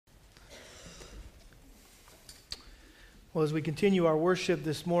Well, as we continue our worship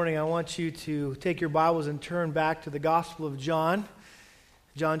this morning, I want you to take your Bibles and turn back to the Gospel of John,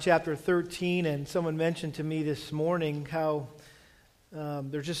 John chapter 13. And someone mentioned to me this morning how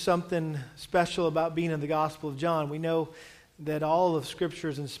there's just something special about being in the Gospel of John. We know that all of Scripture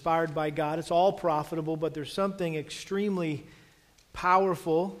is inspired by God. It's all profitable, but there's something extremely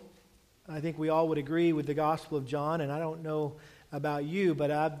powerful. I think we all would agree with the Gospel of John, and I don't know about you,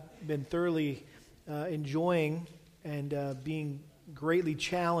 but I've been thoroughly enjoying and being greatly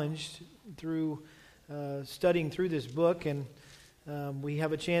challenged through studying through this book. And we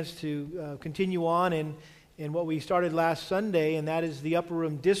have a chance to continue on in what we started last Sunday, and that is the Upper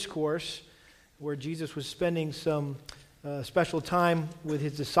Room Discourse, where Jesus was spending some special time with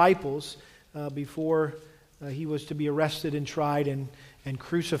his disciples before he was to be arrested and tried and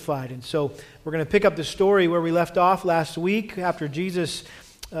crucified. And so we're going to pick up the story where we left off last week after Jesus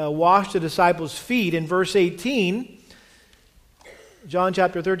washed the disciples' feet. In verse 18, John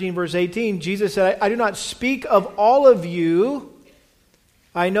chapter 13, verse 18, Jesus said, I do not speak of all of you.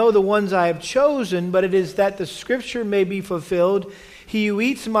 I know the ones I have chosen, but it is that the Scripture may be fulfilled. He who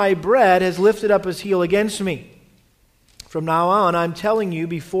eats my bread has lifted up his heel against me. From now on, I'm telling you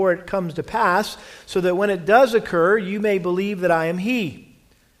before it comes to pass, so that when it does occur, you may believe that I am He.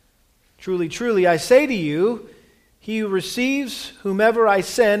 Truly, truly, I say to you, he who receives whomever I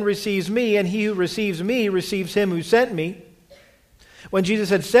send receives me, and he who receives me receives him who sent me. When Jesus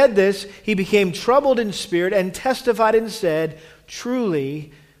had said this, he became troubled in spirit and testified and said,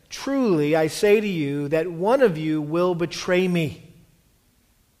 Truly, truly, I say to you that one of you will betray me.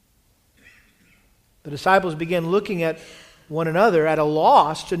 The disciples began looking at one another at a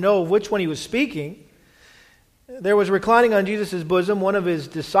loss to know which one he was speaking. There was reclining on Jesus' bosom one of his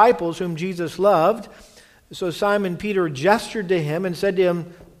disciples whom Jesus loved. So Simon Peter gestured to him and said to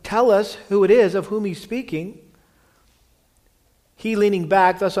him, Tell us who it is of whom he's speaking. He, leaning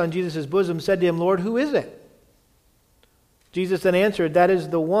back thus on Jesus' bosom, said to him, Lord, who is it? Jesus then answered, That is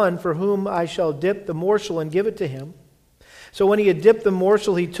the one for whom I shall dip the morsel and give it to him. So when he had dipped the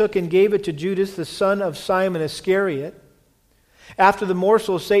morsel, he took and gave it to Judas, the son of Simon Iscariot. After the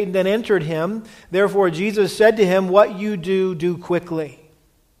morsel, Satan then entered him. Therefore Jesus said to him, What you do, do quickly.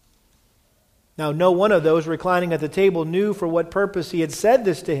 Now no one of those reclining at the table knew for what purpose he had said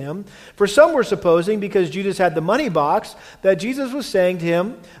this to him. For some were supposing, because Judas had the money box, that Jesus was saying to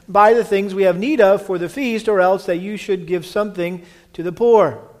him, Buy the things we have need of for the feast, or else that you should give something to the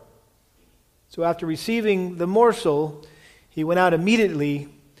poor. So after receiving the morsel, he went out immediately,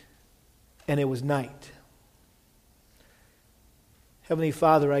 and it was night. Heavenly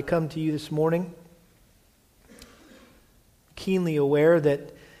Father, I come to you this morning, keenly aware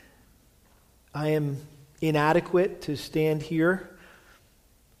that I am inadequate to stand here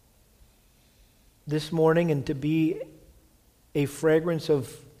this morning and to be a fragrance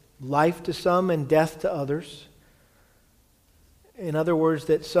of life to some and death to others. In other words,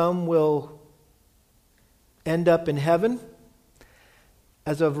 that some will end up in heaven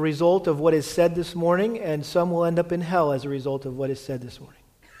as a result of what is said this morning, and some will end up in hell as a result of what is said this morning.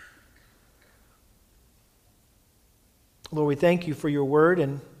 Lord, we thank you for your word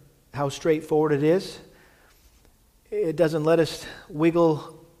and how straightforward it is. It doesn't let us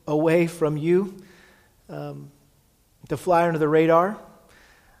wiggle away from you to fly under the radar,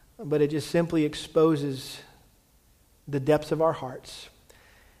 but it just simply exposes the depths of our hearts.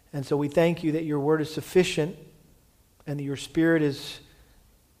 And so we thank you that your word is sufficient and that your Spirit is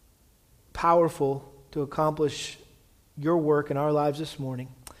powerful to accomplish your work in our lives this morning.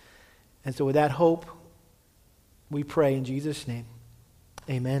 And so with that hope, we pray in Jesus' name.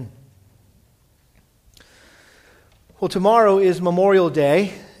 Amen. Well, tomorrow is Memorial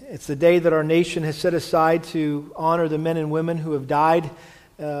Day. It's the day that our nation has set aside to honor the men and women who have died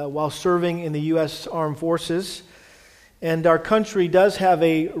while serving in the U.S. Armed Forces. And our country does have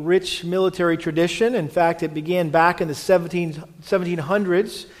a rich military tradition. In fact, it began back in the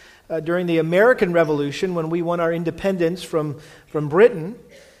 1700s during the American Revolution when we won our independence from Britain.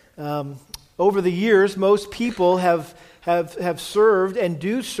 Over the years, most people have served and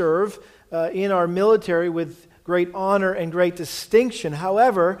do serve in our military with great honor and great distinction.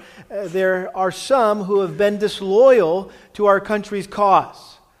 However, there are some who have been disloyal to our country's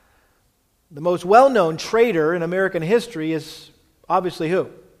cause. The most well-known traitor in American history is obviously who?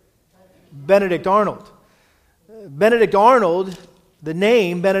 Benedict Arnold. Benedict Arnold, the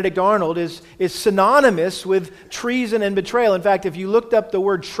name Benedict Arnold is synonymous with treason and betrayal. In fact, if you looked up the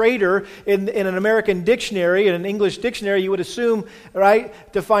word traitor in an American dictionary, in an English dictionary, you would assume, right,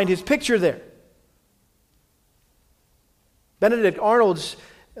 to find his picture there. Benedict Arnold's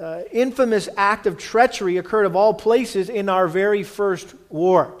infamous act of treachery occurred of all places in our very first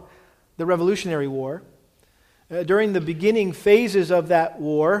war, the Revolutionary War. During the beginning phases of that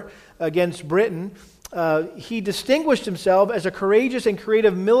war against Britain, he distinguished himself as a courageous and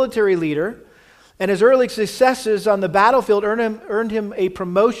creative military leader, and his early successes on the battlefield earned him a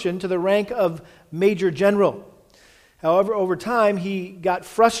promotion to the rank of Major General. However, over time, he got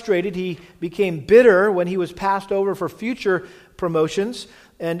frustrated. He became bitter when he was passed over for future promotions,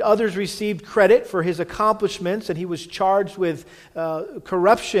 and others received credit for his accomplishments, and he was charged with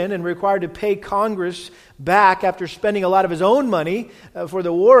corruption and required to pay Congress back after spending a lot of his own money for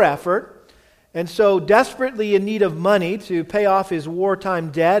the war effort. And so, desperately in need of money to pay off his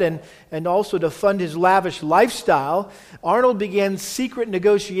wartime debt and also to fund his lavish lifestyle, Arnold began secret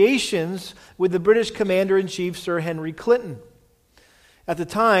negotiations with the British Commander-in-Chief, Sir Henry Clinton. At the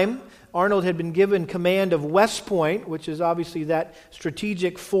time, Arnold had been given command of West Point, which is obviously that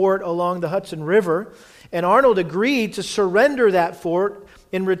strategic fort along the Hudson River, and Arnold agreed to surrender that fort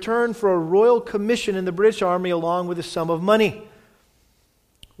in return for a royal commission in the British Army along with a sum of money.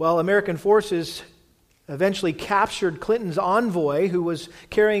 Well, American forces eventually captured Clinton's envoy, who was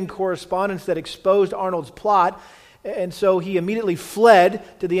carrying correspondence that exposed Arnold's plot, and so he immediately fled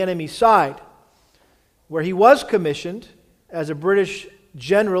to the enemy side, where he was commissioned as a British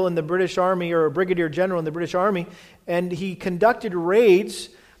general in the British Army, or a brigadier general in the British Army, and he conducted raids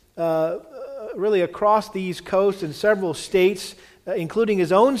really across the East Coast in several states, including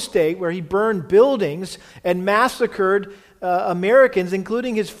his own state, where he burned buildings and massacred Americans,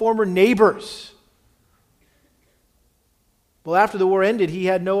 including his former neighbors. Well, after the war ended, he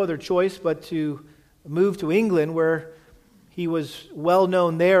had no other choice but to move to England, where he was well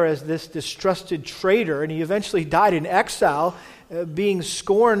known there as this distrusted traitor, and he eventually died in exile, being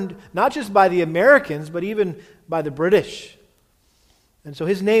scorned not just by the Americans, but even by the British. And so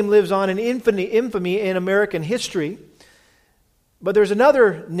his name lives on in infamy in American history. But there's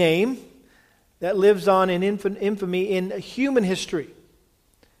another name that lives on in infamy in human history.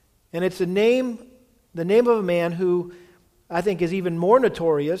 And it's the name of a man who I think is even more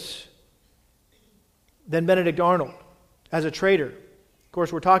notorious than Benedict Arnold as a traitor. Of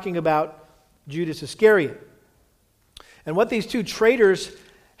course, we're talking about Judas Iscariot. And what these two traitors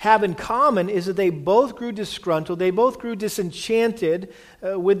have in common is that they both grew disgruntled, they both grew disenchanted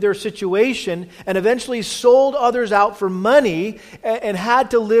with their situation, and eventually sold others out for money and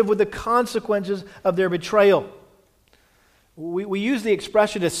had to live with the consequences of their betrayal. We use the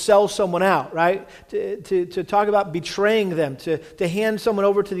expression to sell someone out, right? To talk about betraying them, to hand someone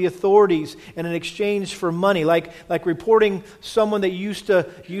over to the authorities in exchange for money, like reporting someone that you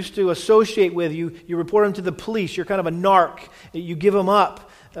used to associate with. You report them to the police. You're kind of a narc. You give them up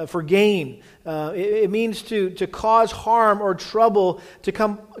for gain. It means to cause harm or trouble to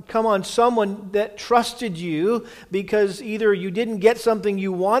come on someone that trusted you because either you didn't get something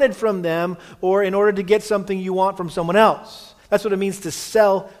you wanted from them or in order to get something you want from someone else. That's what it means to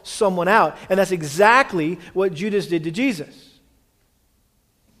sell someone out. And that's exactly what Judas did to Jesus.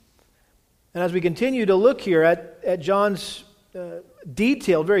 And as we continue to look here at John's very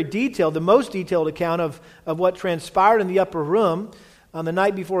detailed, the most detailed account of what transpired in the upper room on the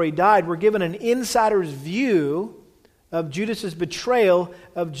night before he died, we're given an insider's view of Judas's betrayal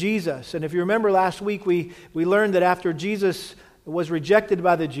of Jesus. And if you remember last week, we learned that after Jesus was rejected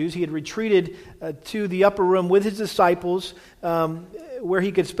by the Jews, he had retreated to the upper room with his disciples where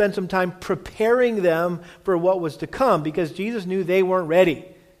he could spend some time preparing them for what was to come, because Jesus knew they weren't ready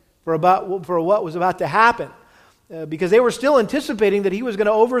for what was about to happen. Because they were still anticipating that he was going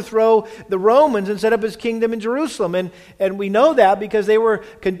to overthrow the Romans and set up his kingdom in Jerusalem. And we know that because they were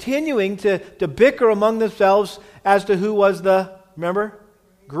continuing to bicker among themselves as to who was the, remember,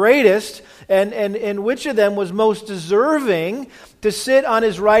 greatest, and which of them was most deserving to sit on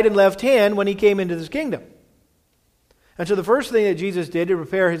his right and left hand when he came into this kingdom. And so the first thing that Jesus did to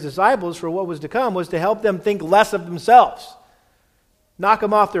prepare his disciples for what was to come was to help them think less of themselves. Knock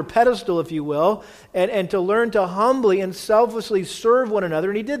them off their pedestal, if you will, and to learn to humbly and selflessly serve one another.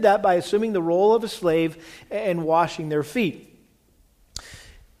 And he did that by assuming the role of a slave and washing their feet.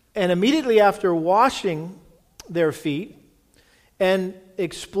 And immediately after washing their feet and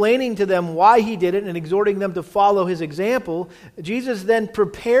explaining to them why he did it and exhorting them to follow his example, Jesus then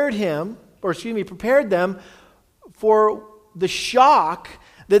prepared them for the shock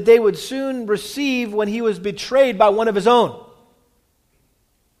that they would soon receive when he was betrayed by one of his own.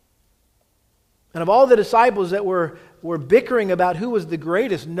 And of all the disciples that were bickering about who was the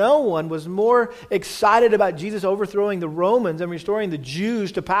greatest, no one was more excited about Jesus overthrowing the Romans and restoring the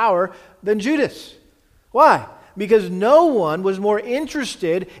Jews to power than Judas. Why? Because no one was more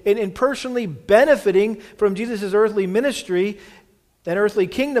interested in personally benefiting from Jesus' earthly ministry, an earthly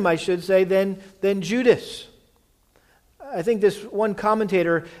kingdom, I should say, than Judas. I think this one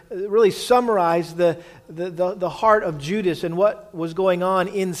commentator really summarized the heart of Judas and what was going on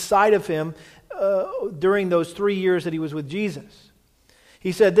inside of him during those 3 years that he was with Jesus.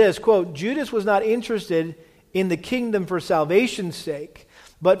 He said this, quote, "Judas was not interested in the kingdom for salvation's sake,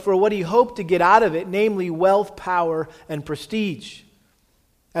 but for what he hoped to get out of it, namely wealth, power, and prestige.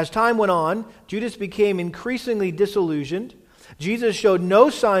 As time went on, Judas became increasingly disillusioned. Jesus showed no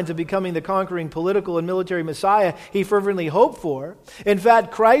signs of becoming the conquering political and military Messiah he fervently hoped for. In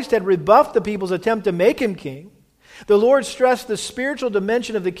fact, Christ had rebuffed the people's attempt to make him king. The Lord stressed the spiritual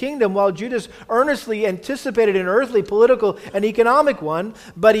dimension of the kingdom while Judas earnestly anticipated an earthly, political, and economic one,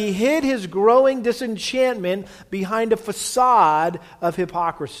 but he hid his growing disenchantment behind a facade of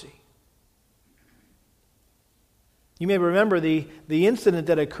hypocrisy." You may remember the incident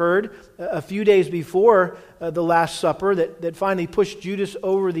that occurred a few days before the Last Supper that finally pushed Judas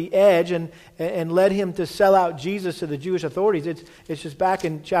over the edge and led him to sell out Jesus to the Jewish authorities. It's just back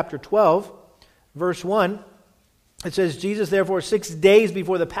in chapter 12, verse 1. It says, "Jesus, therefore, 6 days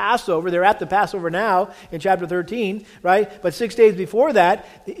before the Passover," they're at the Passover now in chapter 13, right? But 6 days before that,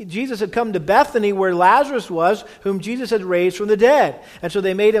 Jesus had come to Bethany where Lazarus was, whom Jesus had raised from the dead. And so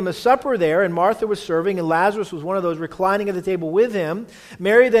they made him a supper there, and Martha was serving, and Lazarus was one of those reclining at the table with him.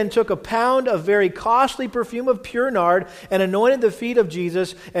 Mary then took a pound of very costly perfume of pure nard and anointed the feet of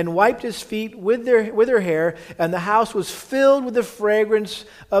Jesus and wiped his feet with her hair, and the house was filled with the fragrance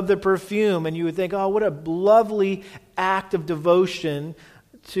of the perfume. And you would think, oh, what a lovely act of devotion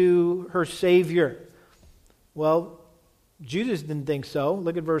to her Savior. Well, Judas didn't think so.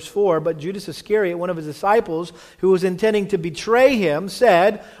 Look at verse 4. "But Judas Iscariot, one of his disciples, who was intending to betray him,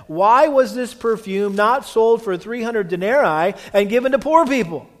 said, 'Why was this perfume not sold for 300 denarii and given to poor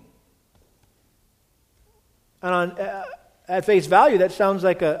people?'" And at face value, that sounds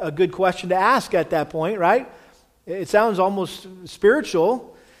like a good question to ask at that point, right? It sounds almost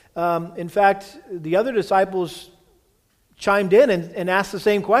spiritual. In fact, the other disciples chimed in and asked the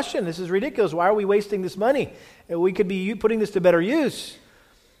same question. This is ridiculous. Why are we wasting this money? We could be putting this to better use.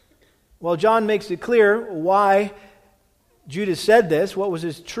 Well, John makes it clear why Judas said this. What was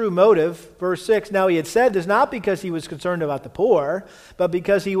his true motive? Verse 6, "Now he had said this not because he was concerned about the poor, but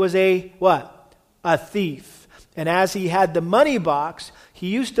because he was a," what? "A thief. And as he had the money box, he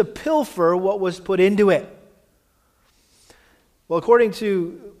used to pilfer what was put into it." Well, according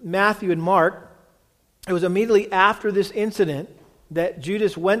to Matthew and Mark, it was immediately after this incident that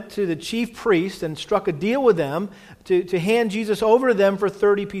Judas went to the chief priests and struck a deal with them to hand Jesus over to them for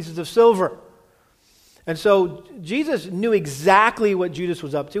 30 pieces of silver. And so Jesus knew exactly what Judas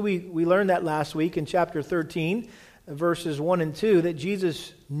was up to. We learned that last week in chapter 13, verses 1 and 2, that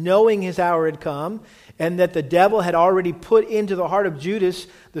Jesus, knowing his hour had come and that the devil had already put into the heart of Judas,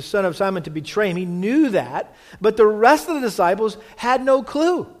 the son of Simon, to betray him, he knew that, but the rest of the disciples had no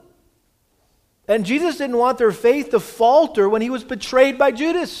clue. And Jesus didn't want their faith to falter when he was betrayed by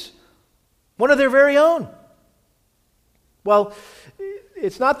Judas, one of their very own. Well,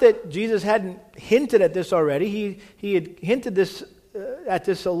 it's not that Jesus hadn't hinted at this already. He had hinted at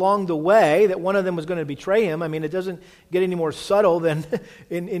this along the way, that one of them was going to betray him. I mean, it doesn't get any more subtle than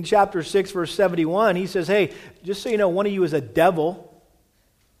in chapter 6, verse 71. He says, "Hey, just so you know, one of you is a devil."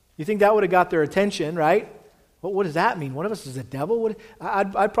 You think that would have got their attention, right? Well, what does that mean? One of us is a devil?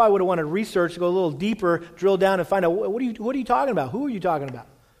 I probably would have wanted research to go a little deeper, drill down and find out, what are you talking about? Who are you talking about?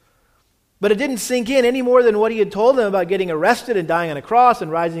 But it didn't sink in any more than what he had told them about getting arrested and dying on a cross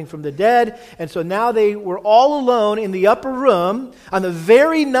and rising from the dead. And so now they were all alone in the upper room on the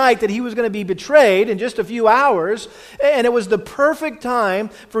very night that he was going to be betrayed in just a few hours. And it was the perfect time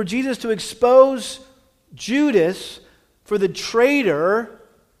for Jesus to expose Judas for the traitor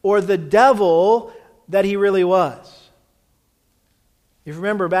or the devil that he really was. If you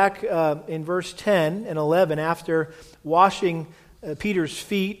remember back in verse 10 and 11, after washing Peter's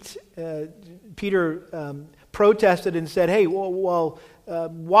feet, Peter protested and said, "Hey,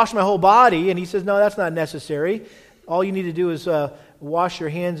 wash my whole body." And he says, "No, that's not necessary. All you need to do is wash your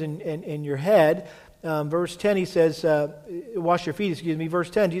hands and your head." Verse 10, he says, wash your feet, excuse me. Verse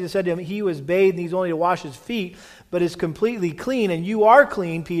 10, Jesus said to him, "He was bathed, and he's only to wash his feet, but is completely clean. And you are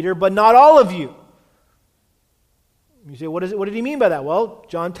clean, Peter, but not all of you." You say, what did he mean by that? Well,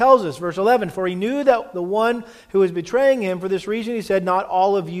 John tells us, verse 11, "For he knew that the one who was betraying him, for this reason he said, 'Not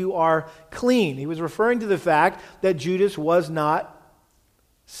all of you are clean.'" He was referring to the fact that Judas was not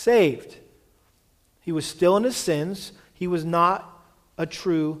saved. He was still in his sins. He was not a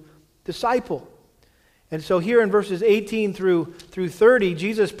true disciple. And so here in verses 18 through 30,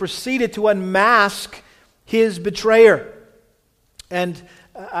 Jesus proceeded to unmask his betrayer. And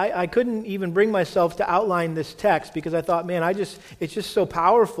I couldn't even bring myself to outline this text because I thought, man, it's just so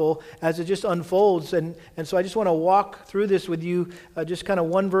powerful as it just unfolds. And so I just want to walk through this with you just kind of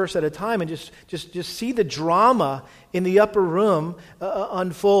one verse at a time and just see the drama in the upper room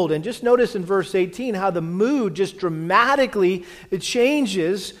unfold. And just notice in verse 18 how the mood just dramatically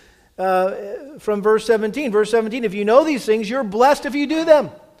changes from verse 17. Verse 17, if you know these things, you're blessed if you do them.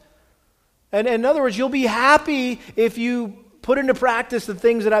 And in other words, you'll be happy if you put into practice the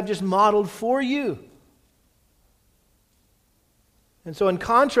things that I've just modeled for you. And so in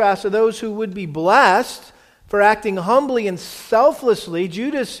contrast to those who would be blessed for acting humbly and selflessly,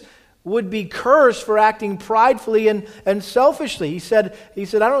 Judas would be cursed for acting pridefully and selfishly. He said, I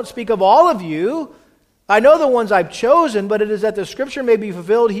don't speak of all of you. I know the ones I've chosen, but it is that the scripture may be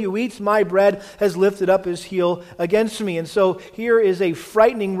fulfilled. He who eats my bread has lifted up his heel against me. And so here is a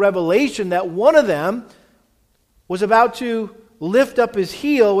frightening revelation that one of them was about to lift up his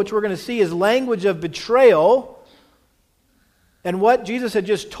heel, which we're going to see is language of betrayal. And what Jesus had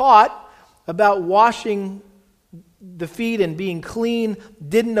just taught about washing the feet and being clean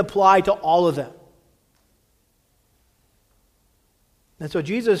didn't apply to all of them. And so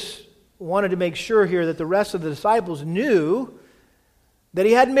Jesus wanted to make sure here that the rest of the disciples knew that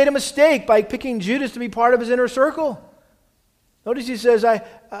he hadn't made a mistake by picking Judas to be part of his inner circle. Notice he says,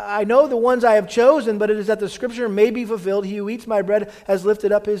 I know the ones I have chosen, but it is that the scripture may be fulfilled. He who eats my bread has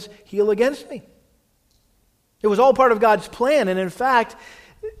lifted up his heel against me. It was all part of God's plan. And in fact,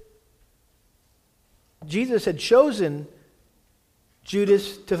 Jesus had chosen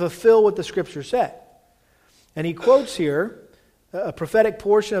Judas to fulfill what the scripture said. And he quotes here a prophetic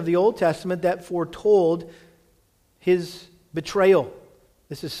portion of the Old Testament that foretold his betrayal.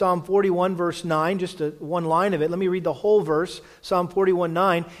 This is Psalm 41, verse 9, just one line of it. Let me read the whole verse. Psalm 41,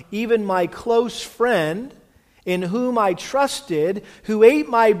 9. Even my close friend, in whom I trusted, who ate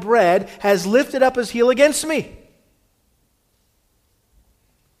my bread, has lifted up his heel against me.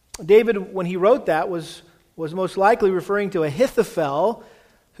 David, when he wrote that, was most likely referring to Ahithophel,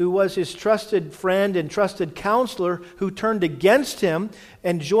 who was his trusted friend and trusted counselor, who turned against him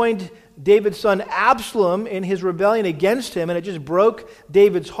and joined David's son Absalom in his rebellion against him, and it just broke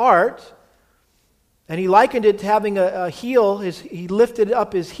David's heart. And he likened it to having a heel, he lifted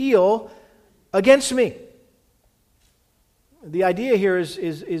up his heel against me. The idea here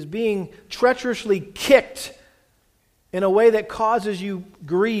is being treacherously kicked in a way that causes you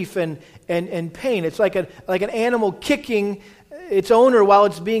grief and pain. It's like an animal kicking its owner while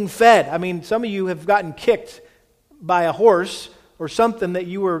it's being fed. I mean, some of you have gotten kicked by a horse or something that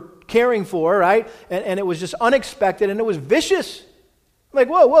you were caring for, right? And it was just unexpected and it was vicious. Like,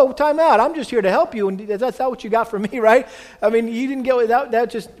 whoa, time out. I'm just here to help you, and that's not what you got from me, right? I mean, you didn't get that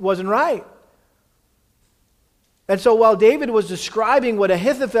just wasn't right. And so while David was describing what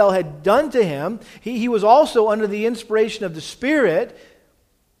Ahithophel had done to him, he was also under the inspiration of the Spirit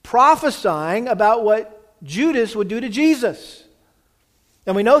prophesying about what Judas would do to Jesus.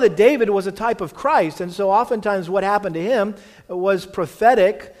 And we know that David was a type of Christ, and so oftentimes what happened to him was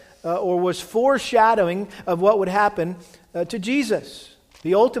prophetic or was foreshadowing of what would happen to Jesus,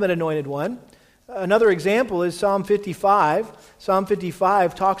 the ultimate anointed one. Another example is Psalm 55. Psalm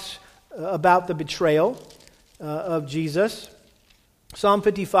 55 talks about the betrayal of Jesus. Psalm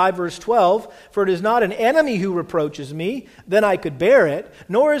 55, verse 12, for it is not an enemy who reproaches me, then I could bear it,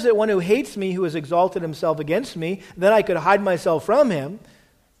 nor is it one who hates me who has exalted himself against me, then I could hide myself from him.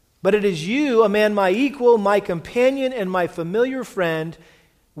 But it is you, a man my equal, my companion, and my familiar friend,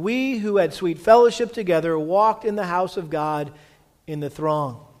 we who had sweet fellowship together walked in the house of God in the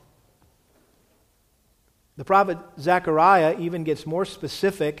throng. The prophet Zechariah even gets more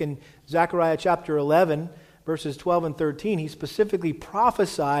specific in Zechariah chapter 11, verses 12 and 13. He specifically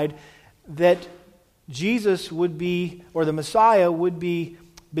prophesied that Jesus would be, or the Messiah would be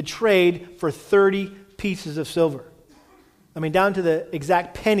betrayed for 30 pieces of silver. I mean, down to the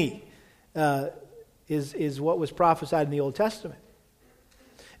exact penny is what was prophesied in the Old Testament.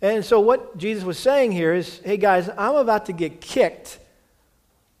 And so what Jesus was saying here is, hey guys, I'm about to get kicked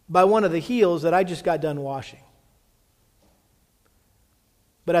by one of the heels that I just got done washing.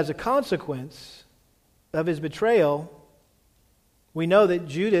 But as a consequence of his betrayal, we know that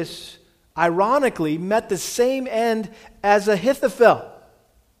Judas, ironically, met the same end as Ahithophel.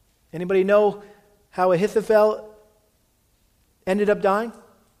 Anybody know how Ahithophel ended up dying?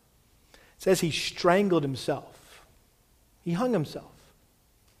 It says he strangled himself. He hung himself.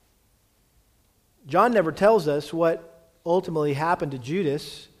 John never tells us what ultimately happened to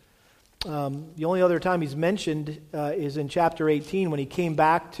Judas. The only other time he's mentioned is in chapter 18 when he came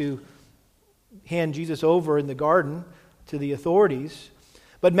back to hand Jesus over in the garden to the authorities.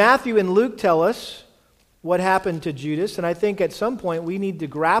 But Matthew and Luke tell us what happened to Judas, and I think at some point we need to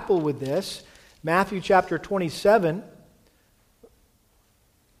grapple with this. Matthew chapter 27,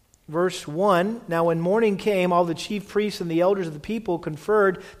 verse 1, "Now when morning came, all the chief priests and the elders of the people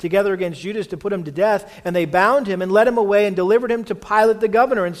conferred together against Judas to put him to death, and they bound him and led him away and delivered him to Pilate the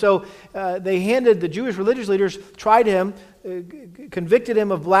governor." And so they handed, the Jewish religious leaders tried him, convicted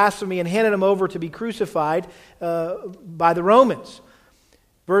him of blasphemy, and handed him over to be crucified by the Romans.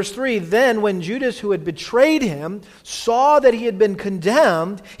 Verse 3, "Then when Judas, who had betrayed him, saw that he had been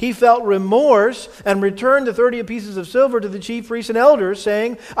condemned, he felt remorse and returned the 30 pieces of silver to the chief priests and elders,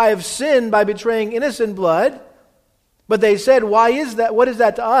 saying, 'I have sinned by betraying innocent blood.' But they said, 'Why is that? What is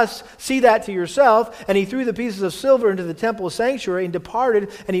that to us? See that to yourself.' And he threw the pieces of silver into the temple sanctuary and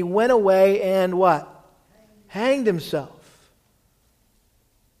departed, and he went away and" what? Hanged himself.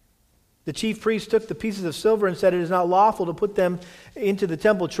 The chief priests took the pieces of silver and said, 'It is not lawful to put them into the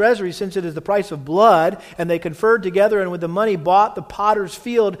temple treasury, since it is the price of blood.' And they conferred together, and with the money bought the potter's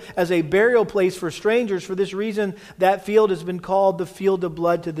field as a burial place for strangers. For this reason, that field has been called the field of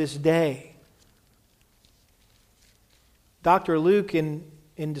blood to this day." Dr. Luke, in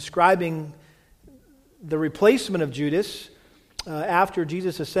describing the replacement of Judas after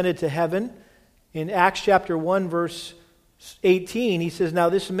Jesus ascended to heaven, in Acts chapter 1, verse 18, he says, "Now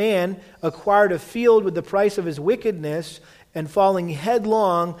this man acquired a field with the price of his wickedness, and falling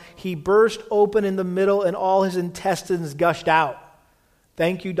headlong, he burst open in the middle, and all his intestines gushed out."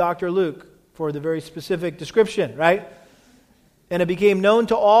 Thank you, Dr. Luke, for the very specific description, right? "And it became known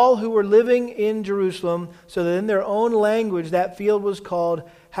to all who were living in Jerusalem, so that in their own language that field was called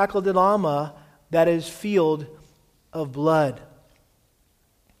Hakeldama, that is, field of blood."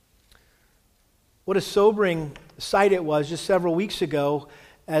 What a sobering sight it was just several weeks ago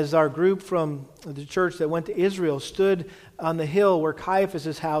as our group from the church that went to Israel stood on the hill where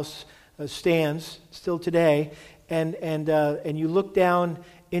Caiaphas' house stands still today, and you look down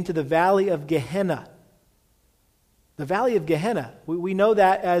into the valley of Gehenna. The valley of Gehenna. We know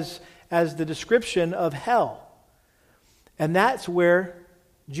that as the description of hell. And that's where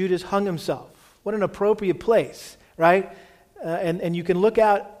Judas hung himself. What an appropriate place, right? And you can look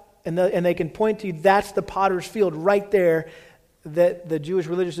out and they can point to you, that's the potter's field right there that the Jewish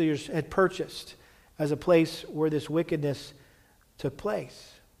religious leaders had purchased as a place where this wickedness took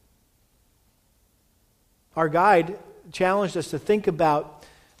place. Our guide challenged us to think about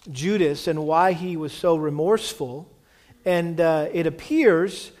Judas and why he was so remorseful. And it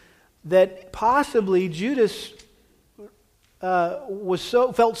appears that possibly Judas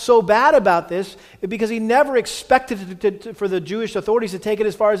felt so bad about this because he never expected for the Jewish authorities to take it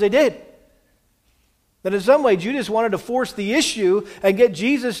as far as they did. That in some way Judas wanted to force the issue and get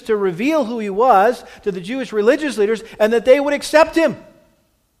Jesus to reveal who he was to the Jewish religious leaders and that they would accept him.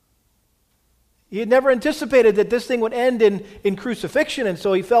 He had never anticipated that this thing would end in crucifixion, and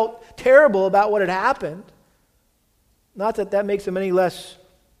so he felt terrible about what had happened. Not that that makes him any less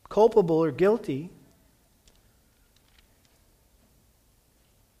culpable or guilty.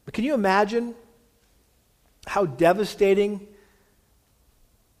 But can you imagine how devastating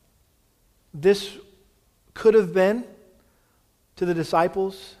this could have been to the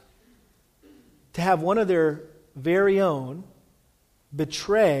disciples to have one of their very own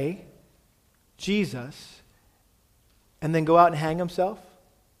betray Jesus and then go out and hang himself?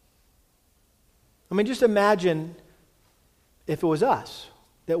 I mean, just imagine if it was us,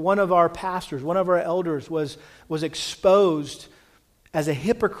 that one of our pastors, one of our elders was exposed as a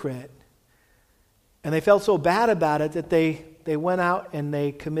hypocrite, and they felt so bad about it that they went out and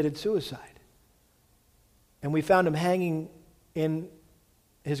they committed suicide. And we found him hanging in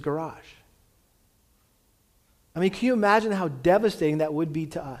his garage. I mean, can you imagine how devastating that would be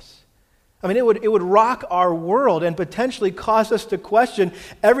to us? I mean, it would rock our world and potentially cause us to question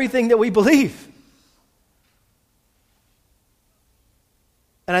everything that we believe.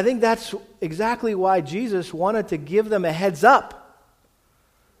 And I think that's exactly why Jesus wanted to give them a heads up.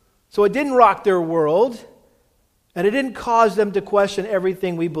 So it didn't rock their world, and it didn't cause them to question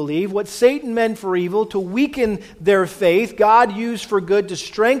everything we believe. What Satan meant for evil, to weaken their faith, God used for good to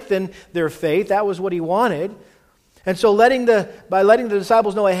strengthen their faith. That was what he wanted. And so by letting the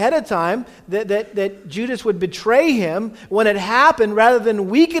disciples know ahead of time that Judas would betray him, when it happened, rather than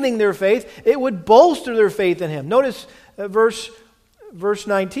weakening their faith, it would bolster their faith in him. Notice verse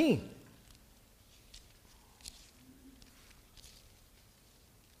 19.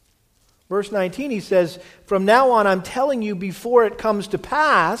 Verse 19, he says, "From now on I'm telling you before it comes to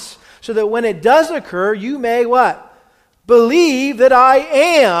pass, so that when it does occur, you may" what? "Believe that I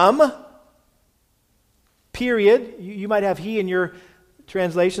am," period. You might have "he" in your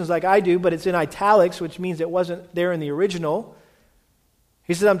translations like I do, but it's in italics, which means it wasn't there in the original.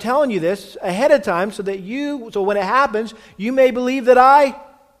 He says, "I'm telling you this ahead of time so when it happens, you may believe that I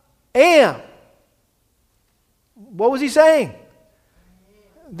am." What was he saying?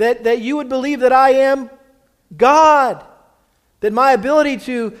 That you would believe that I am God. That my ability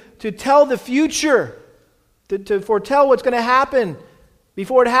to tell the future, to foretell what's going to happen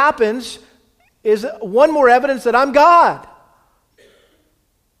before it happens, is one more evidence that I'm God.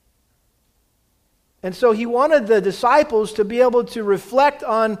 And so he wanted the disciples to be able to reflect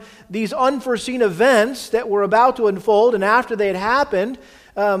on these unforeseen events that were about to unfold, and after they had happened,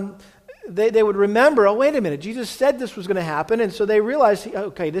 they would remember, oh, wait a minute, Jesus said this was going to happen, and so they realized,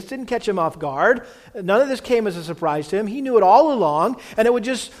 okay, this didn't catch him off guard. None of this came as a surprise to him. He knew it all along, and it would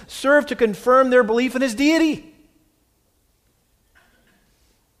just serve to confirm their belief in his deity.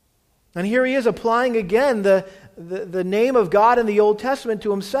 And here he is applying again the name of God in the Old Testament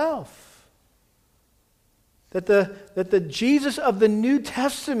to himself. That the Jesus of the New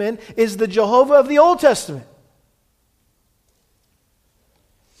Testament is the Jehovah of the Old Testament.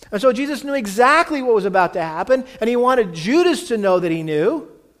 And so Jesus knew exactly what was about to happen, and he wanted Judas to know that he knew,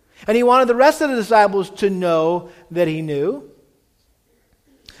 and he wanted the rest of the disciples to know that he knew.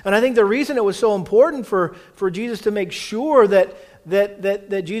 And I think the reason it was so important for Jesus to make sure that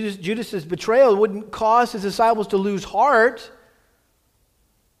Judas's betrayal wouldn't cause his disciples to lose heart,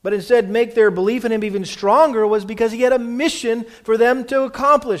 but instead make their belief in him even stronger, was because he had a mission for them to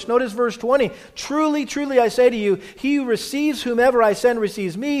accomplish. Notice verse 20. "Truly, truly, I say to you, he who receives whomever I send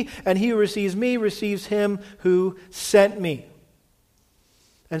receives me, and he who receives me receives him who sent me."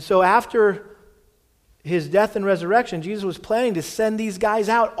 And so after his death and resurrection, Jesus was planning to send these guys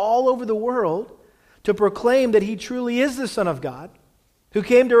out all over the world to proclaim that he truly is the Son of God, who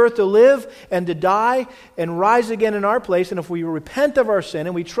came to earth to live and to die and rise again in our place. And if we repent of our sin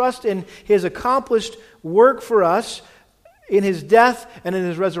and we trust in his accomplished work for us, in his death and in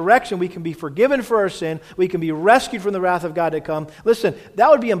his resurrection, we can be forgiven for our sin. We can be rescued from the wrath of God to come. Listen, that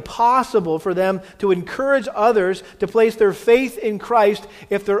would be impossible for them to encourage others to place their faith in Christ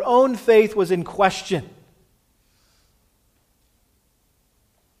if their own faith was in question.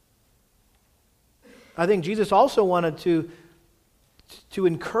 I think Jesus also wanted to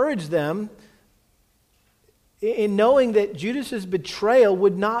encourage them in knowing that Judas's betrayal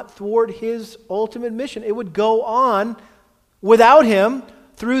would not thwart his ultimate mission. It would go on without him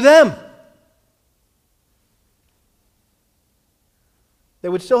through them. They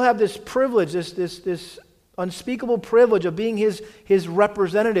would still have this privilege, this unspeakable privilege of being his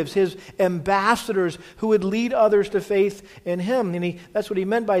representatives, his ambassadors who would lead others to faith in him. And that's what he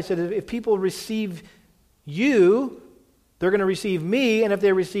meant by, he said, if people receive you, they're going to receive me, and if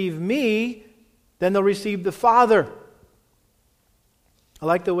they receive me, then they'll receive the Father. I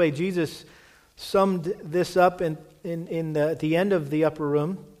like the way Jesus summed this up at the end of the upper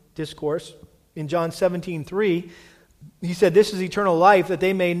room discourse. In John 17:3, he said, "This is eternal life, that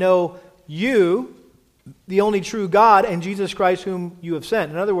they may know you, the only true God, and Jesus Christ whom you have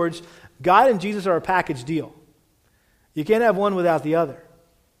sent." In other words, God and Jesus are a package deal. You can't have one without the other.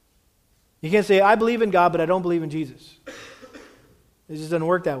 You can't say, I believe in God, but I don't believe in Jesus. It just doesn't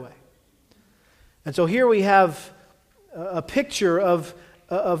work that way. And so here we have a picture of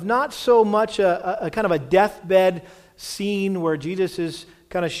not so much a kind of a deathbed scene where Jesus is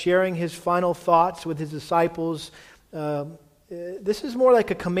kind of sharing his final thoughts with his disciples. This is more like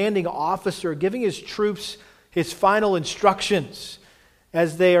a commanding officer giving his troops his final instructions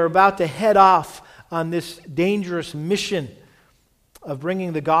as they are about to head off on this dangerous mission of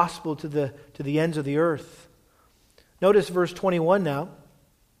bringing the gospel to the ends of the earth. Notice verse 21 now.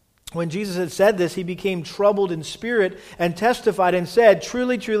 When Jesus had said this, he became troubled in spirit and testified and said,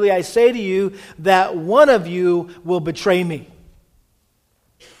 "Truly, truly, I say to you that one of you will betray me."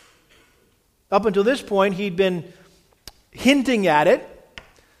 Up until this point, he'd been hinting at it.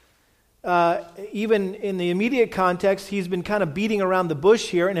 Even in the immediate context, he's been kind of beating around the bush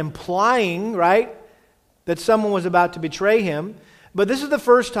here and implying, right, that someone was about to betray him. But this is the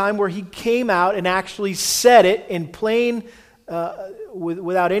first time where he came out and actually said it in plain,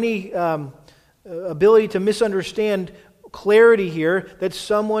 without any ability to misunderstand clarity here, that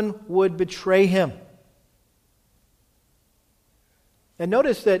someone would betray him. And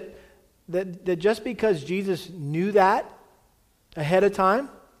notice that just because Jesus knew that ahead of time,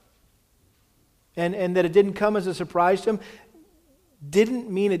 and that it didn't come as a surprise to him, didn't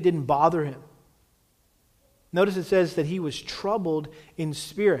mean it didn't bother him. Notice it says that he was troubled in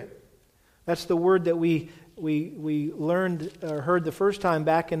spirit. That's the word that we learned or heard the first time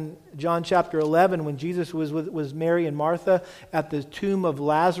back in John chapter 11 when Jesus was Mary and Martha at the tomb of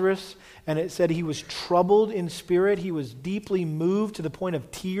Lazarus, and it said he was troubled in spirit. He was deeply moved to the point of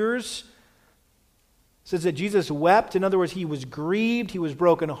tears. It says that Jesus wept. In other words, he was grieved. He was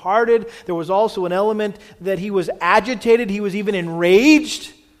brokenhearted. There was also an element that he was agitated. He was even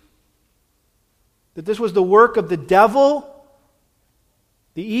enraged. That this was the work of the devil,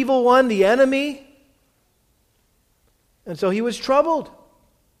 the evil one, the enemy. And so he was troubled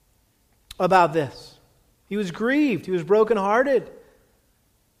about this. He was grieved. He was brokenhearted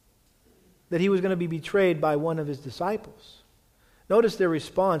that he was going to be betrayed by one of his disciples. Notice their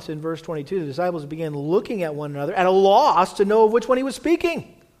response in verse 22. The disciples began looking at one another at a loss to know of which one he was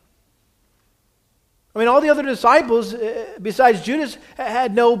speaking. I mean, all the other disciples, besides Judas,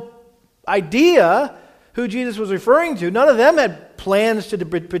 had no idea who Jesus was referring to. None of them had plans to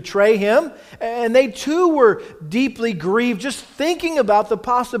betray him. And they too were deeply grieved just thinking about the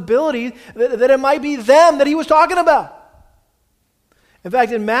possibility that it might be them that he was talking about. In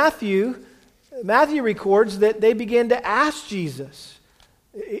fact, in Matthew records that they began to ask Jesus,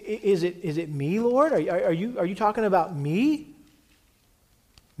 is it me, Lord? Are you talking about me?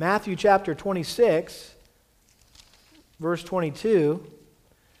 Matthew chapter 26, verse 22.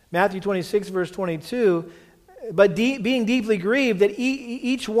 Matthew 26, verse 22. But being deeply grieved, that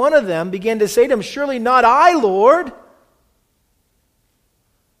each one of them began to say to him, surely not I, Lord.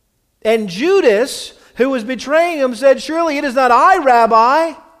 And Judas, who was betraying him, said, surely it is not I,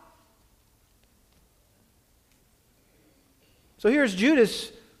 Rabbi. So here's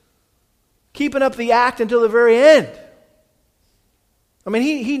Judas keeping up the act until the very end. I mean,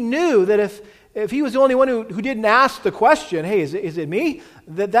 he knew that if he was the only one who didn't ask the question, hey, is it me?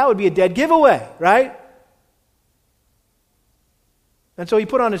 That would be a dead giveaway, right? And so he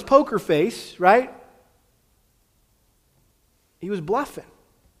put on his poker face, right? He was bluffing.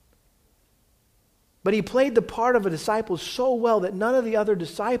 But he played the part of a disciple so well that none of the other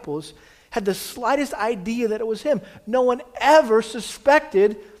disciples had the slightest idea that it was him. No one ever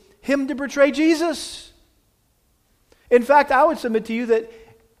suspected him to betray Jesus. In fact, I would submit to you that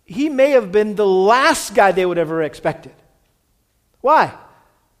he may have been the last guy they would ever expected. Why?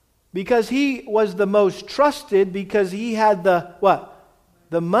 Because he was the most trusted, because he had the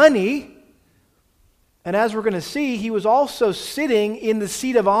money. And as we're going to see, he was also sitting in the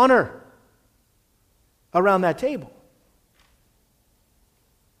seat of honor around that table.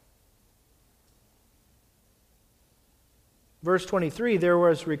 Verse 23, there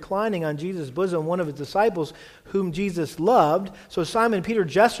was reclining on Jesus' bosom one of his disciples whom Jesus loved. So Simon Peter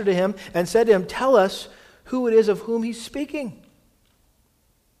gestured to him and said to him, tell us who it is of whom he's speaking.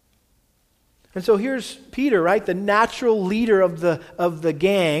 And so here's Peter, right, the natural leader of the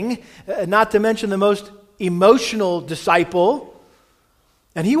gang, not to mention the most emotional disciple.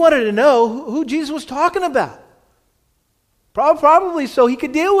 And he wanted to know who Jesus was talking about. Probably so he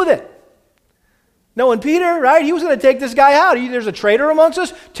could deal with it. Knowing Peter, right, he was going to take this guy out. There's a traitor amongst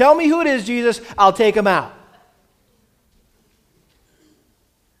us. Tell me who it is, Jesus. I'll take him out.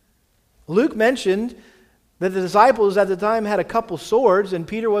 Luke mentioned that the disciples at the time had a couple swords, and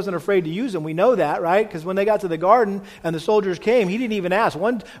Peter wasn't afraid to use them. We know that, right? Because when they got to the garden and the soldiers came, he didn't even ask.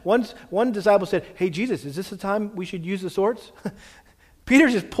 One disciple said, hey, Jesus, is this the time we should use the swords? Peter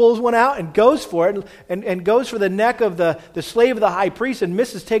just pulls one out and goes for it, and goes for the neck of the slave of the high priest and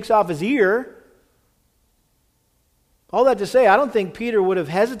takes off his ear. All that to say, I don't think Peter would have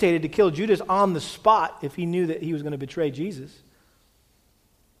hesitated to kill Judas on the spot if he knew that he was going to betray Jesus.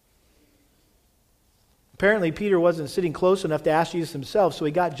 Apparently, Peter wasn't sitting close enough to ask Jesus himself, so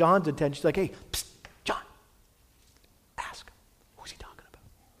he got John's attention. He's like, hey, psst, John, ask him. Who's he talking about?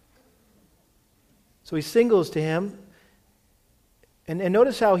 So he signals to him. And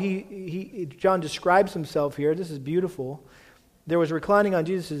notice how John describes himself here. This is beautiful. There was reclining on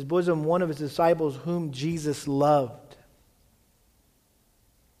Jesus' bosom one of his disciples whom Jesus loved.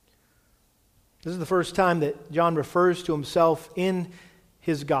 This is the first time that John refers to himself in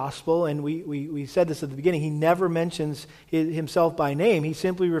his gospel, and we said this at the beginning. He never mentions himself by name. He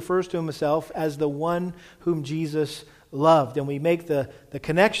simply refers to himself as the one whom Jesus loved. And we make the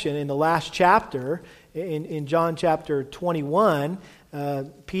connection in the last chapter, in John chapter 21.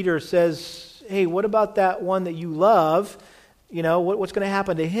 Peter says, hey, what about that one that you love? You know, what's going to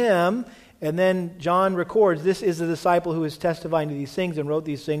happen to him? And then John records, this is the disciple who is testifying to these things and wrote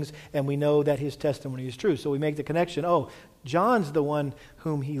these things, and we know that his testimony is true. So we make the connection, oh, John's the one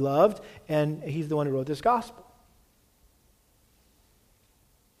whom he loved, and he's the one who wrote this gospel.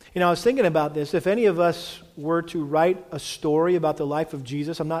 I was thinking about this. If any of us were to write a story about the life of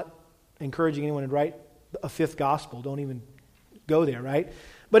Jesus, I'm not encouraging anyone to write a fifth gospel. Don't even go there, right?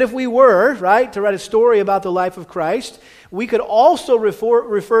 But if we were, right, to write a story about the life of Christ, we could also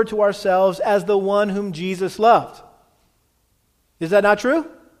refer to ourselves as the one whom Jesus loved. Is that not true?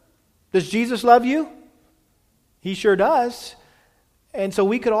 Does Jesus love you? He sure does. And so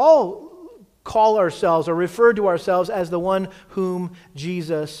we could all call ourselves or refer to ourselves as the one whom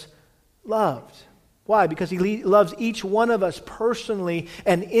Jesus loved. Why? Because He loves each one of us personally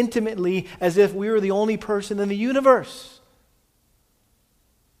and intimately as if we were the only person in the universe.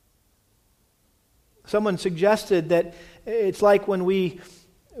 Someone suggested that it's like when we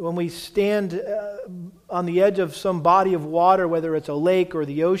stand on the edge of some body of water, whether it's a lake or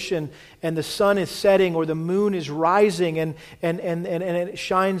the ocean, and the sun is setting or the moon is rising and it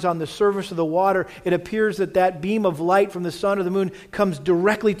shines on the surface of the water, it appears that beam of light from the sun or the moon comes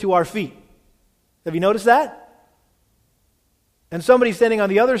directly to our feet. Have you noticed that? And somebody standing on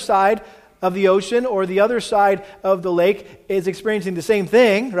the other side of the ocean or the other side of the lake is experiencing the same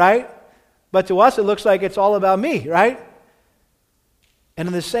thing, right? But to us, it looks like it's all about me, right? And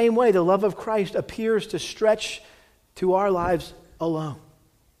in the same way, the love of Christ appears to stretch to our lives alone.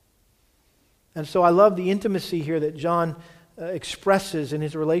 And so I love the intimacy here that John expresses in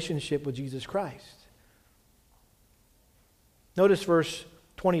his relationship with Jesus Christ. Notice verse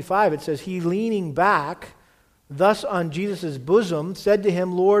 25. It says, He leaning back thus on Jesus' bosom, said to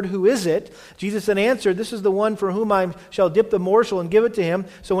him, Lord, who is it? Jesus then answered, This is the one for whom I shall dip the morsel and give it to him.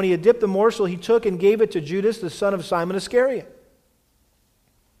 So when he had dipped the morsel, he took and gave it to Judas, the son of Simon Iscariot.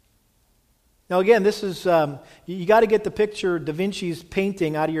 Now again, this is, you got to get the picture Da Vinci's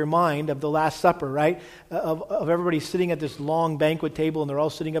painting out of your mind of the Last Supper, right? Of everybody sitting at this long banquet table and they're all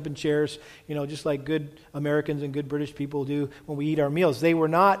sitting up in chairs, just like good Americans and good British people do when we eat our meals. They were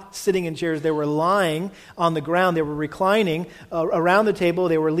not sitting in chairs, they were lying on the ground, they were reclining around the table,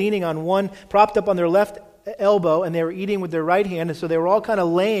 they were leaning on one, propped up on their left elbow, and they were eating with their right hand, and so they were all kind of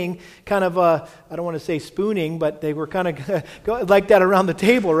laying, I don't want to say spooning, but they were kind of like that around the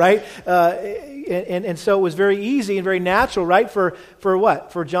table, right? And so it was very easy and very natural, right, for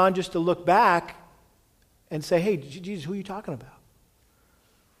what? For John just to look back and say, hey, Jesus, who are you talking about?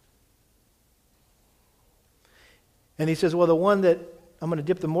 And he says, well, the one that I'm going to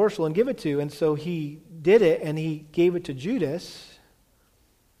dip the morsel and give it to, and so he did it, and he gave it to Judas.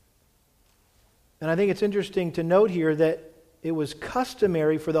 And I think it's interesting to note here that it was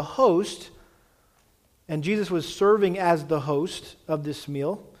customary for the host, and Jesus was serving as the host of this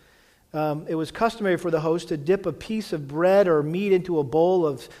meal. It was customary for the host to dip a piece of bread or meat into a bowl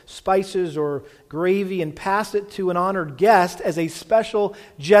of spices or gravy and pass it to an honored guest as a special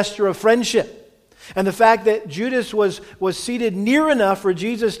gesture of friendship. And the fact that Judas was seated near enough for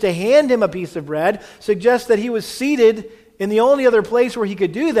Jesus to hand him a piece of bread suggests that he was seated in the only other place where he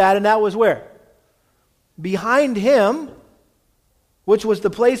could do that, and that was where? Behind him, which was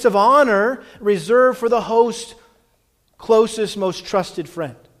the place of honor reserved for the host's closest, most trusted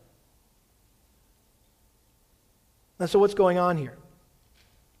friend. And so what's going on here?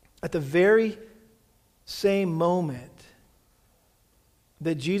 At the very same moment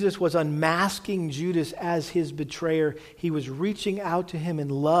that Jesus was unmasking Judas as his betrayer, he was reaching out to him in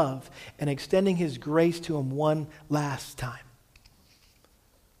love and extending his grace to him one last time.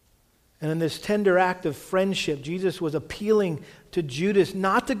 And in this tender act of friendship, Jesus was appealing to Judas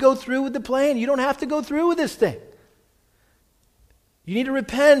not to go through with the plan. You don't have to go through with this thing. You need to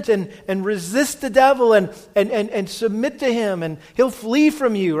repent and resist the devil and submit to him, and he'll flee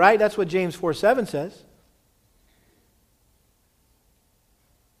from you, right? That's what James 4:7 says.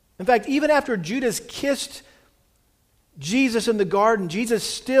 In fact, even after Judas kissed Jesus in the garden, Jesus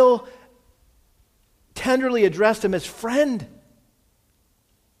still tenderly addressed him as friend.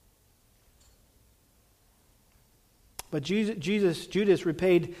 But Judas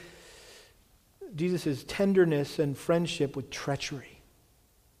repaid Jesus' tenderness and friendship with treachery.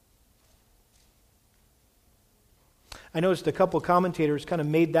 I noticed a couple commentators kind of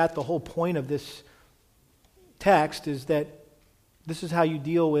made that the whole point of this text, is that this is how you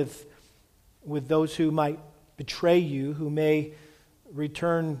deal with those who might betray you, who may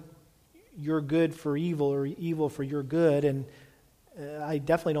return your good for evil or evil for your good. And I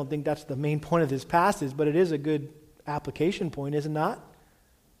definitely don't think that's the main point of this passage, but it is a good application point, is it not?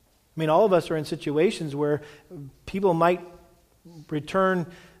 I mean, all of us are in situations where people might return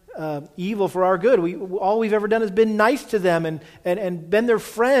evil for our good. All we've ever done is been nice to them and been their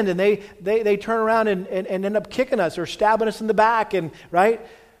friend, and they turn around and end up kicking us or stabbing us in the back, and right?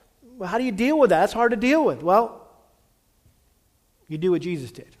 Well, how do you deal with that? It's hard to deal with. Well, You do what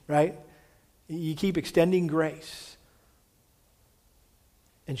Jesus did, right? You keep extending grace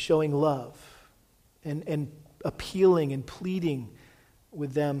and showing love and appealing and pleading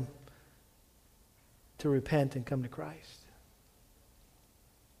with them to repent and come to Christ.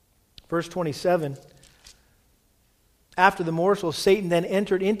 Verse 27, after the morsel, Satan then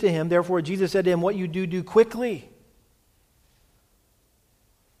entered into him. Therefore, Jesus said to him, what you do, do quickly.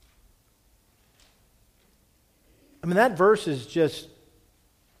 I mean, that verse is just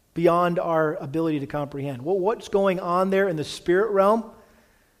beyond our ability to comprehend. Well, what's going on there in the spirit realm?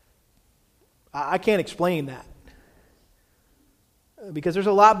 I can't explain that. Because there's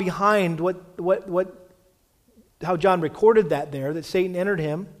a lot behind how John recorded that there, that Satan entered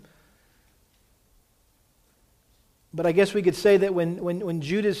him. But I guess we could say that when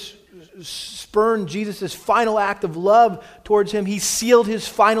Judas spurned Jesus' final act of love towards him, he sealed his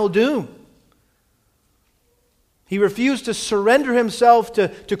final doom. He refused to surrender himself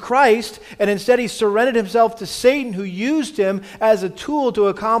to Christ, and instead he surrendered himself to Satan, who used him as a tool to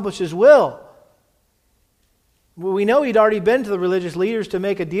accomplish his will. We know he'd already been to the religious leaders to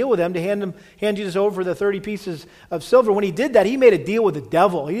make a deal with them, to hand Jesus over for the 30 pieces of silver. When he did that, he made a deal with the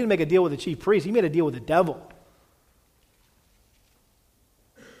devil. He didn't make a deal with the chief priest. He made a deal with the devil.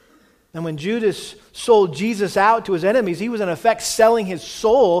 And when Judas sold Jesus out to his enemies, he was in effect selling his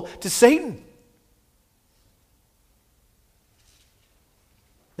soul to Satan.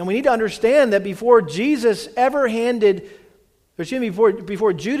 And we need to understand that before Judas ever handed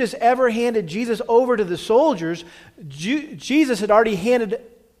Jesus over to the soldiers, Jesus had already handed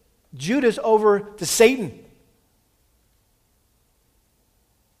Judas over to Satan.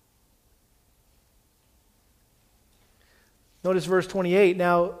 Notice verse 28.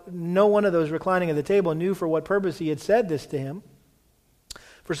 Now, no one of those reclining at the table knew for what purpose he had said this to him.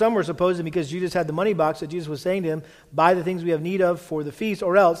 For some were supposing because Judas had the money box that Jesus was saying to him, buy the things we have need of for the feast,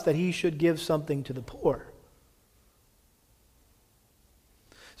 or else that he should give something to the poor.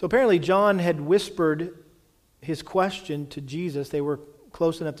 So apparently John had whispered his question to Jesus. They were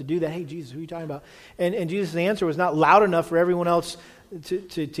close enough to do that. Hey, Jesus, who are you talking about? And Jesus' answer was not loud enough for everyone else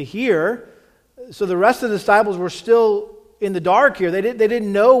to hear. So the rest of the disciples were still in the dark here. They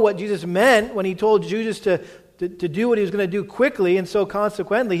didn't know what Jesus meant when he told Judas to do what he was going to do quickly, and so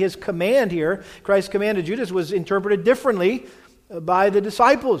consequently his command here, Christ's command to Judas, was interpreted differently by the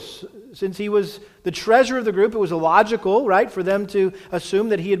disciples. Since he was the treasurer of the group, it was illogical, right, for them to assume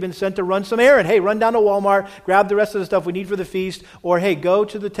that he had been sent to run some errand. Hey, run down to Walmart, grab the rest of the stuff we need for the feast, or hey, go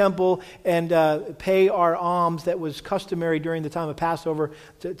to the temple and pay our alms that was customary during the time of Passover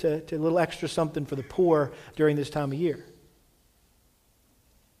to a little extra something for the poor during this time of year.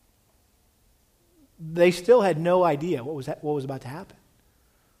 They still had no idea what was about to happen.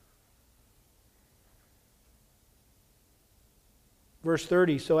 Verse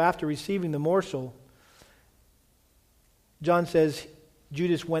 30, so after receiving the morsel, John says,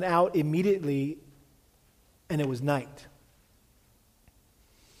 Judas went out immediately, and it was night.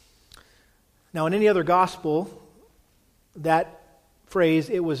 Now, in any other gospel, that phrase,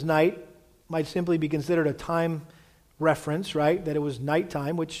 it was night, might simply be considered a time reference, right? That it was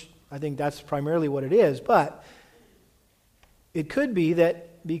nighttime, which I think that's primarily what it is. But it could be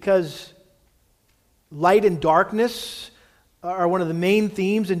that because light and darkness are one of the main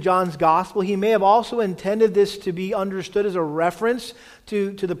themes in John's gospel, he may have also intended this to be understood as a reference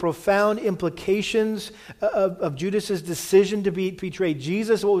to the profound implications of Judas' decision to betray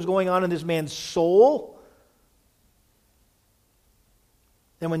Jesus, what was going on in this man's soul.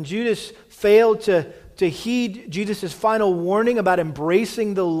 And when Judas failed to heed Jesus' final warning about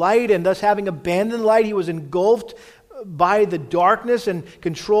embracing the light and thus having abandoned the light, he was engulfed by the darkness and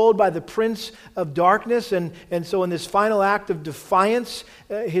controlled by the prince of darkness. And so in this final act of defiance,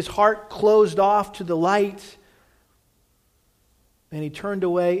 his heart closed off to the light. And he turned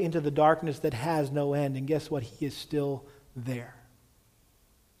away into the darkness that has no end. And guess what? He is still there.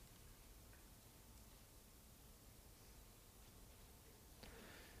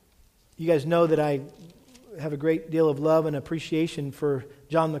 You guys know that I have a great deal of love and appreciation for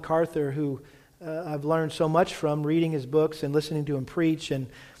John MacArthur, who I've learned so much from reading his books and listening to him preach. And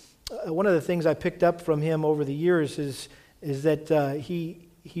one of the things I picked up from him over the years is that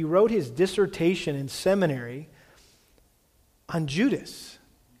he wrote his dissertation in seminary on Judas.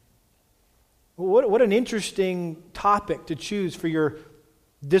 What an interesting topic to choose for your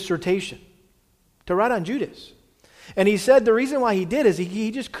dissertation, to write on Judas. And he said the reason why he did is he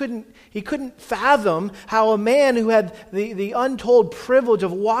just couldn't fathom how a man who had the untold privilege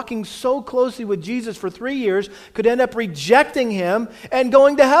of walking so closely with Jesus for 3 years could end up rejecting him and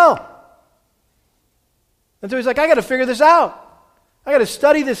going to hell. And so he's like, I got to figure this out. I got to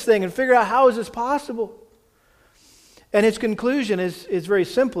study this thing and figure out how is this possible. And his conclusion is very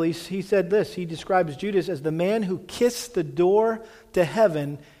simple. He said this. He describes Judas as the man who kissed the door to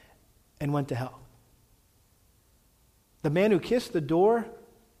heaven and went to hell. The man who kissed the door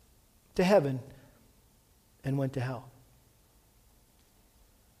to heaven and went to hell.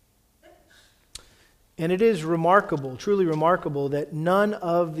 And it is remarkable, truly remarkable, that none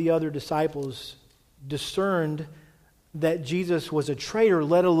of the other disciples discerned that Jesus was a traitor,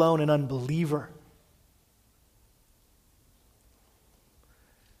 let alone an unbeliever.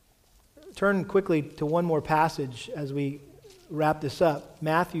 Turn quickly to one more passage as we wrap this up.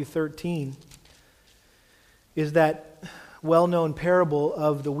 Matthew 13 is that well-known parable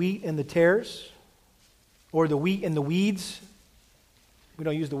of the wheat and the tares, or the wheat and the weeds. We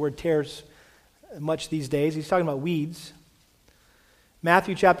don't use the word tares much these days. He's talking about weeds.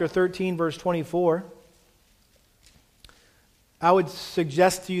 Matthew chapter 13, verse 24. I would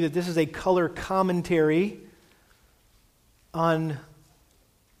suggest to you that this is a color commentary on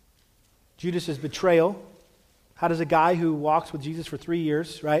Judas' betrayal. How does a guy who walks with Jesus for 3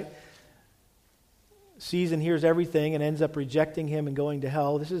 years, right, sees and hears everything and ends up rejecting him and going to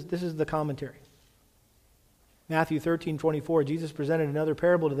hell? This is the commentary. Matthew 13:24, Jesus presented another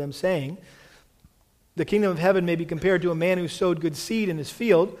parable to them, saying, "The kingdom of heaven may be compared to a man who sowed good seed in his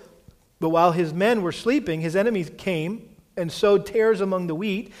field, but while his men were sleeping, his enemies came and sowed tares among the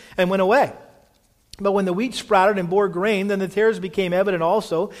wheat and went away. But when the wheat sprouted and bore grain, then the tares became evident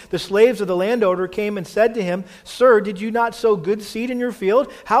also. The slaves of the landowner came and said to him, 'Sir, did you not sow good seed in your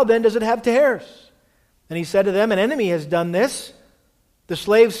field? How then does it have tares?' And he said to them, 'An enemy has done this.' The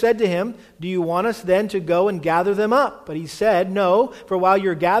slaves said to him, 'Do you want us then to go and gather them up?' But he said, 'No, for while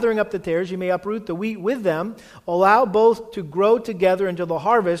you're gathering up the tares, you may uproot the wheat with them. Allow both to grow together until the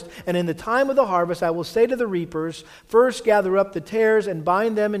harvest. And in the time of the harvest, I will say to the reapers, first gather up the tares and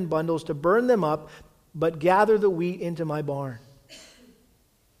bind them in bundles to burn them up, but gather the wheat into my barn.'"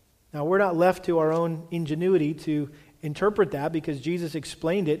 Now, we're not left to our own ingenuity to interpret that, because Jesus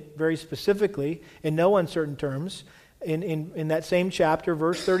explained it very specifically in no uncertain terms. In that same chapter,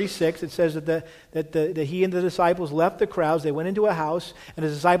 verse 36, it says that he and the disciples left the crowds. They went into a house, and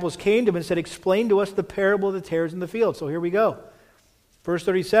his disciples came to him and said, "Explain to us the parable of the tares in the field." So here we go. Verse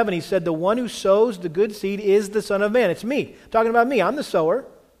 37, he said, "The one who sows the good seed is the Son of Man." It's me, talking about me. I'm the sower.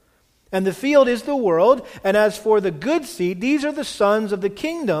 "And the field is the world. And as for the good seed, these are the sons of the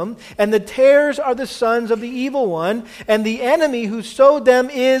kingdom. And the tares are the sons of the evil one. And the enemy who sowed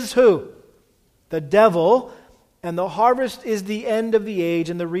them is" who? "The devil. And the harvest is the end of the age,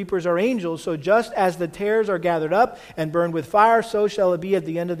 and the reapers are angels. So just as the tares are gathered up and burned with fire, so shall it be at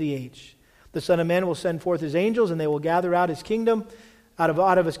the end of the age. The Son of Man will send forth his angels, and they will gather out his kingdom,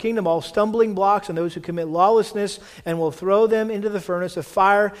 out of his kingdom all stumbling blocks and those who commit lawlessness, and will throw them into the furnace of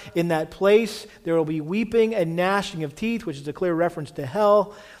fire. In that place there will be weeping and gnashing of teeth," which is a clear reference to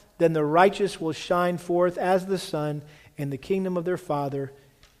hell. "Then the righteous will shine forth as the sun in the kingdom of their Father.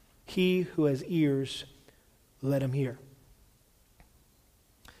 He who has ears, let him hear."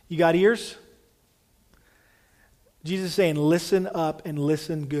 You got ears? Jesus is saying, listen up and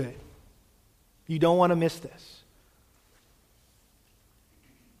listen good. You don't want to miss this.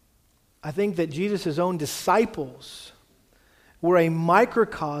 I think that Jesus' own disciples were a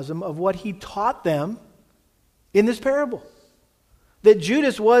microcosm of what he taught them in this parable. That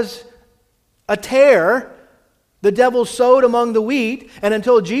Judas was a tare the devil sowed among the wheat, and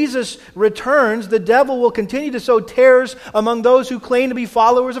until Jesus returns, the devil will continue to sow tares among those who claim to be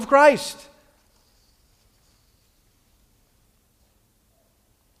followers of Christ.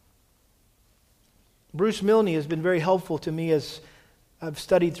 Bruce Milne has been very helpful to me as I've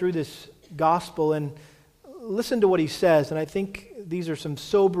studied through this gospel, and listen to what he says, and I think these are some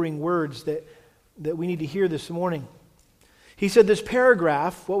sobering words that we need to hear this morning. He said this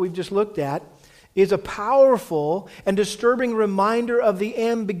paragraph, what we've just looked at, is a powerful and disturbing reminder of the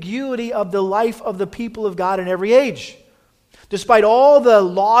ambiguity of the life of the people of God in every age. Despite all the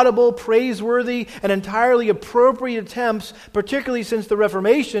laudable, praiseworthy, and entirely appropriate attempts, particularly since the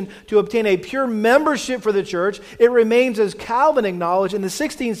Reformation, to obtain a pure membership for the church, it remains, as Calvin acknowledged in the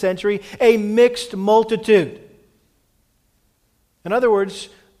 16th century, a mixed multitude. In other words,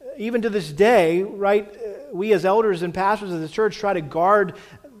 even to this day, right, we as elders and pastors of the church try to guard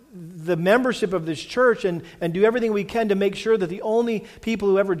the membership of this church and do everything we can to make sure that the only people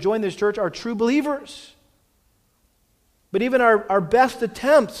who ever join this church are true believers. But even our best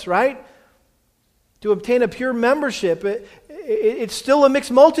attempts, right, to obtain a pure membership, it's still a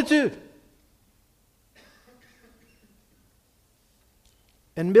mixed multitude.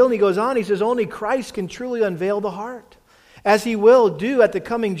 And Milne goes on, he says, only Christ can truly unveil the heart. as he will do at the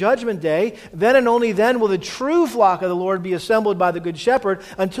coming judgment day. Then and only then will the true flock of the Lord be assembled by the Good Shepherd.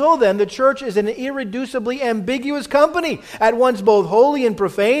 Until then, the church is an irreducibly ambiguous company, at once both holy and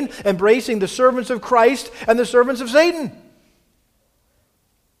profane, embracing the servants of Christ and the servants of Satan.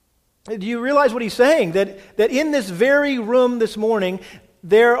 Do you realize what he's saying? That in this very room this morning,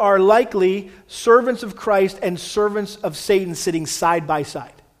 there are likely servants of Christ and servants of Satan sitting side by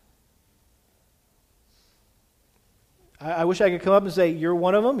side. I wish I could come up and say, you're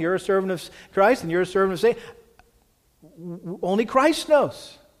one of them, you're a servant of Christ, and you're a servant of Satan. Only Christ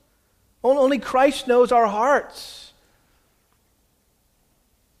knows. Only Christ knows our hearts.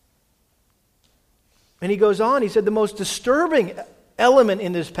 And he goes on, he said, the most disturbing element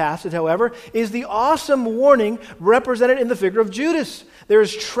in this passage, however, is the awesome warning represented in the figure of Judas. There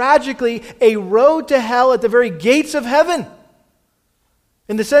is tragically a road to hell at the very gates of heaven,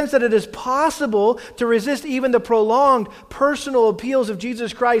 in the sense that it is possible to resist even the prolonged personal appeals of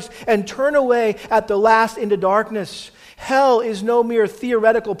Jesus Christ and turn away at the last into darkness. Hell is no mere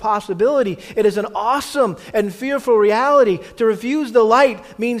theoretical possibility. It is an awesome and fearful reality. To refuse the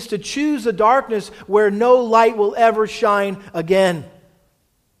light means to choose the darkness where no light will ever shine again.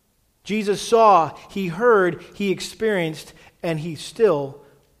 Jesus saw, he heard, he experienced, and he still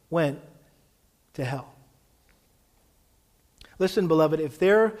went to hell. Listen, beloved, if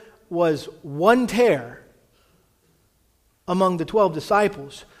there was one tare among the 12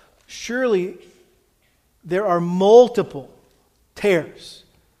 disciples, surely there are multiple tares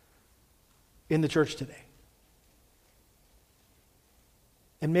in the church today.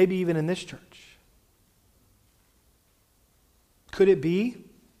 And maybe even in this church. Could it be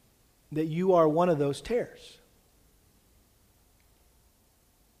that you are one of those tares?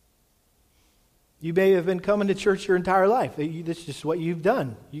 You may have been coming to church your entire life. This is just what you've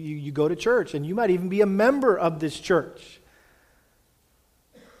done. You go to church, and you might even be a member of this church.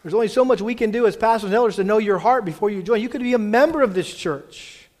 There's only so much we can do as pastors and elders to know your heart before you join. You could be a member of this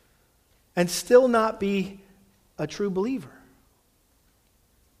church and still not be a true believer.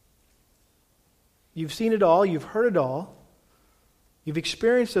 You've seen it all. You've heard it all. You've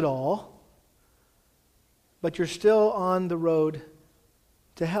experienced it all. But you're still on the road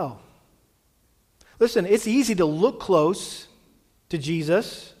to hell. Listen, it's easy to look close to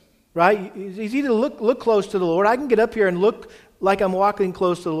Jesus, right? It's easy to look close to the Lord. I can get up here and look like I'm walking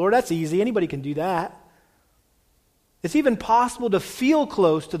close to the Lord. That's easy. Anybody can do that. It's even possible to feel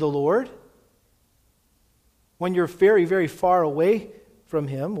close to the Lord when you're very, very far away from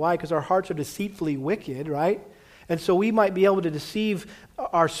Him. Why? Because our hearts are deceitfully wicked, right? And so we might be able to deceive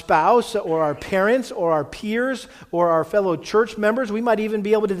our spouse or our parents or our peers or our fellow church members. We might even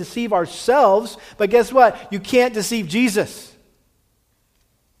be able to deceive ourselves. But guess what? You can't deceive Jesus.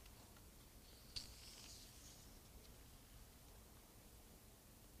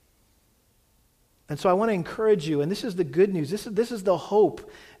 And so I want to encourage you, and this is the good news. This is the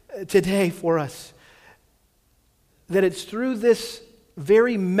hope today for us. That it's through this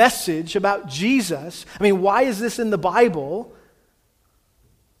very message about Jesus. I mean, why is this in the Bible?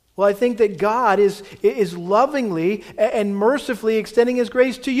 Well, I think that God is lovingly and mercifully extending His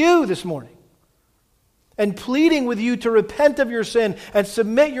grace to you this morning and pleading with you to repent of your sin and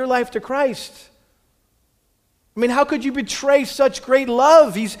submit your life to Christ. I mean, how could you betray such great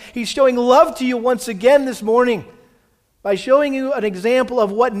love? He's showing love to you once again this morning by showing you an example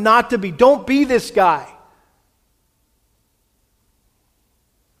of what not to be. Don't be this guy.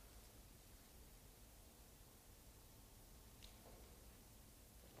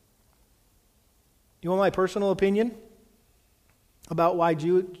 You want my personal opinion about why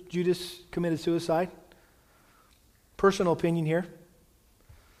Judas committed suicide? Personal opinion here.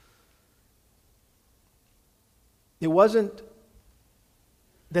 It wasn't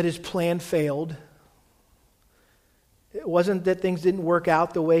that his plan failed. It wasn't that things didn't work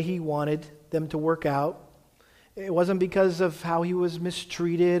out the way he wanted them to work out. It wasn't because of how he was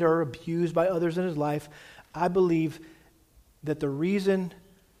mistreated or abused by others in his life. I believe that the reason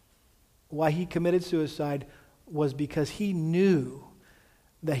why he committed suicide was because he knew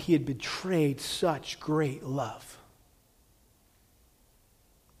that he had betrayed such great love.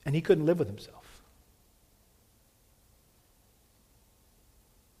 And he couldn't live with himself.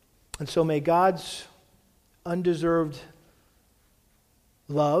 And so may God's undeserved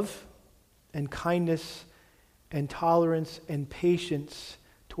love and kindness and tolerance and patience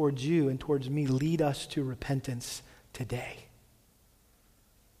towards you and towards me lead us to repentance today.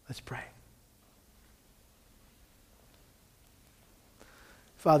 Let's pray.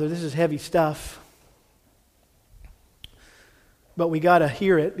 Father, this is heavy stuff, but we got to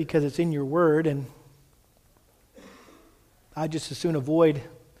hear it because it's in your word, and I just as soon avoid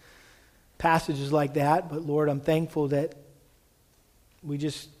passages like that, but Lord, I'm thankful that we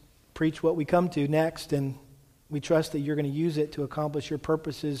just preach what we come to next, and we trust that you're going to use it to accomplish your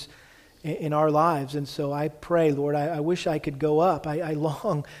purposes in our lives. And so I pray, Lord, I wish I could go up. I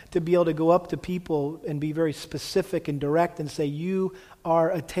long to be able to go up to people and be very specific and direct and say, you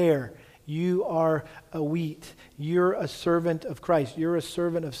are a tare. You are a wheat. You're a servant of Christ. You're a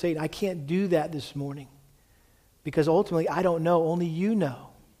servant of Satan. I can't do that this morning because ultimately I don't know. Only you know.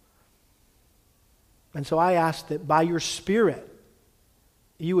 And so I ask that by your Spirit,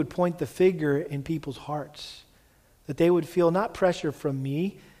 you would point the finger in people's hearts, that they would feel not pressure from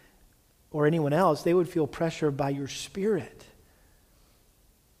me or anyone else, they would feel pressure by your Spirit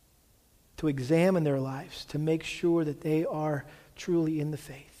to examine their lives, to make sure that they are truly in the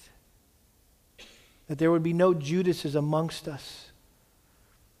faith. That there would be no Judases amongst us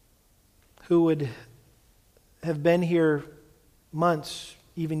who would have been here months,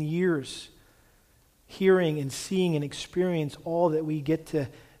 even years, hearing and seeing and experience all that we get to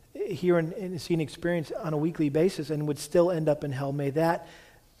hear and see and experience on a weekly basis and would still end up in hell. May that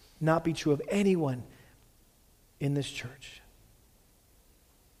not be true of anyone in this church.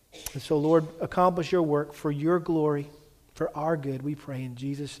 And so, Lord, accomplish your work for your glory, for our good, we pray in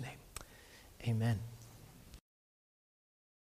Jesus' name. Amen.